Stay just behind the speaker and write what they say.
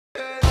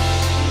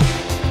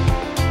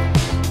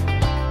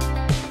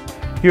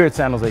Here at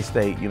San Jose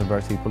State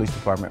University Police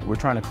Department, we're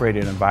trying to create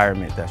an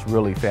environment that's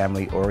really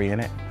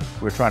family-oriented.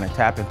 We're trying to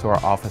tap into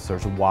our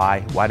officers'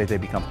 why did they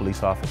become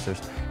police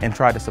officers, and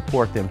try to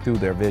support them through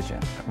their vision.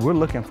 We're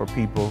looking for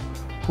people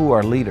who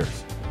are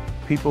leaders,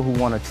 people who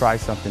want to try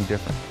something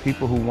different,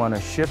 people who want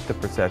to shift the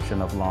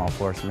perception of law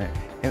enforcement,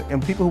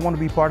 and people who want to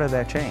be part of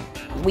that change.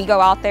 We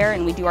go out there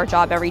and we do our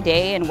job every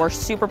day, and we're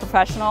super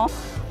professional,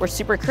 we're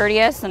super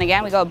courteous, and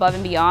again, we go above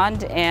and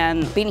beyond.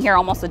 And being here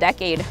almost a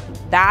decade,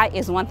 that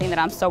is one thing that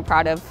I'm so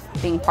proud of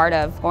being part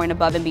of, going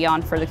above and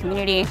beyond for the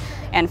community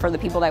and for the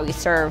people that we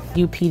serve.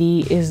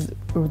 UPD is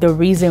the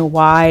reason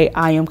why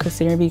I am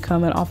considering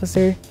becoming an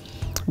officer,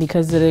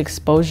 because of the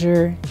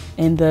exposure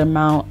and the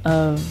amount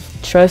of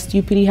trust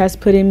UPD has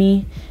put in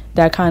me.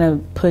 That kind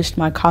of pushed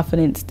my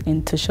confidence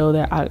in to show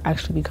that I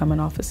actually become an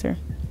officer.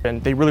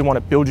 And they really want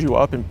to build you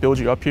up and build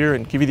you up here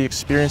and give you the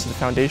experience and the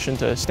foundation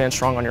to stand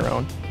strong on your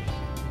own.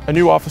 A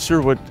new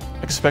officer would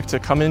expect to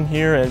come in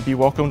here and be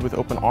welcomed with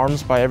open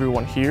arms by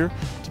everyone here,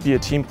 to be a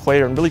team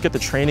player and really get the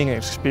training and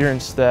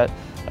experience that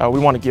we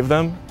want to give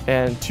them,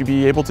 and to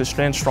be able to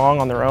stand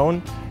strong on their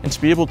own and to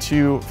be able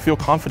to feel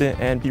confident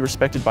and be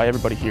respected by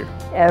everybody here.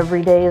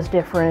 Every day is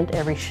different,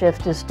 every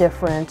shift is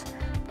different,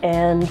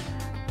 and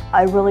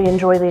I really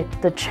enjoy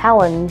the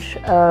challenge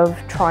of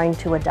trying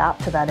to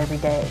adapt to that every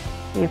day.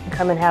 You can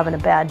come in having a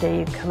bad day,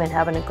 you can come in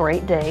having a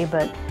great day,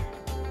 but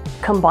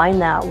combine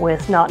that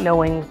with not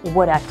knowing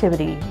what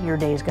activity your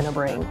day is going to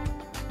bring.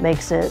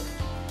 Makes it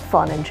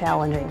fun and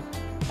challenging,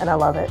 and I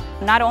love it.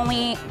 Not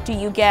only do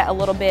you get a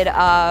little bit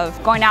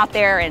of going out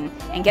there and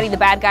getting the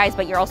bad guys,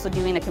 but you're also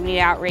doing the community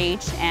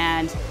outreach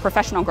and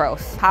professional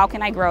growth. How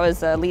can I grow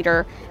as a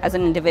leader, as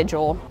an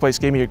individual? The place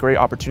gave me a great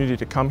opportunity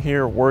to come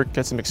here, work,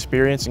 get some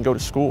experience, and go to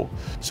school.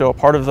 So a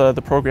part of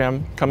the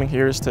program coming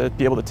here is to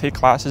be able to take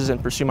classes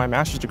and pursue my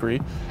master's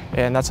degree,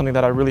 and that's something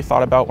that I really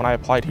thought about when I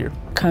applied here.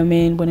 Come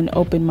in with an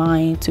open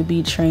mind to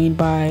be trained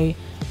by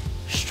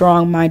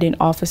strong-minded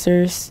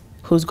officers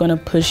who's going to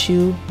push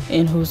you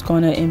and who's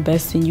going to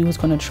invest in you, who's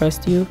going to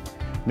trust you.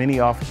 Many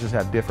officers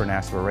have different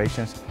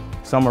aspirations.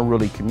 Some are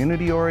really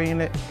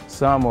community-oriented,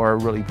 some are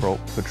really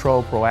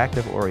patrol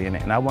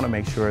proactive-oriented, and I want to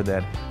make sure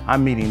that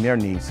I'm meeting their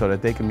needs so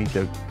that they can meet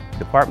the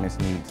department's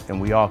needs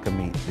and we all can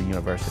meet the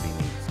university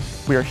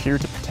needs. We are here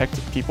to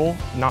protect people,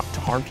 not to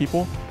harm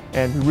people,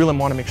 and we really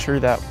want to make sure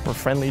that we're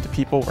friendly to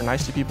people, we're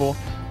nice to people,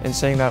 and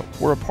saying that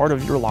we're a part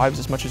of your lives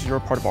as much as you're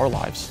a part of our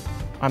lives.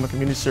 I'm a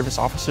community service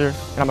officer,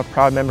 and I'm a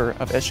proud member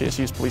of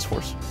SJSU's police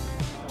force.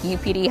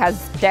 UPD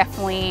has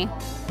definitely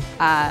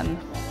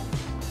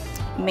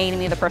made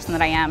me the person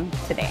that I am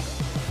today.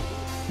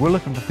 We're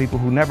looking for people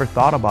who never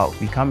thought about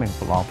becoming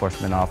law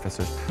enforcement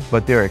officers,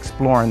 but they're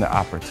exploring the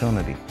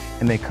opportunity.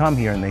 And they come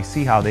here and they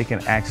see how they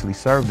can actually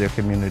serve their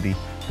community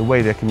the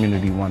way their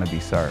community want to be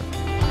served.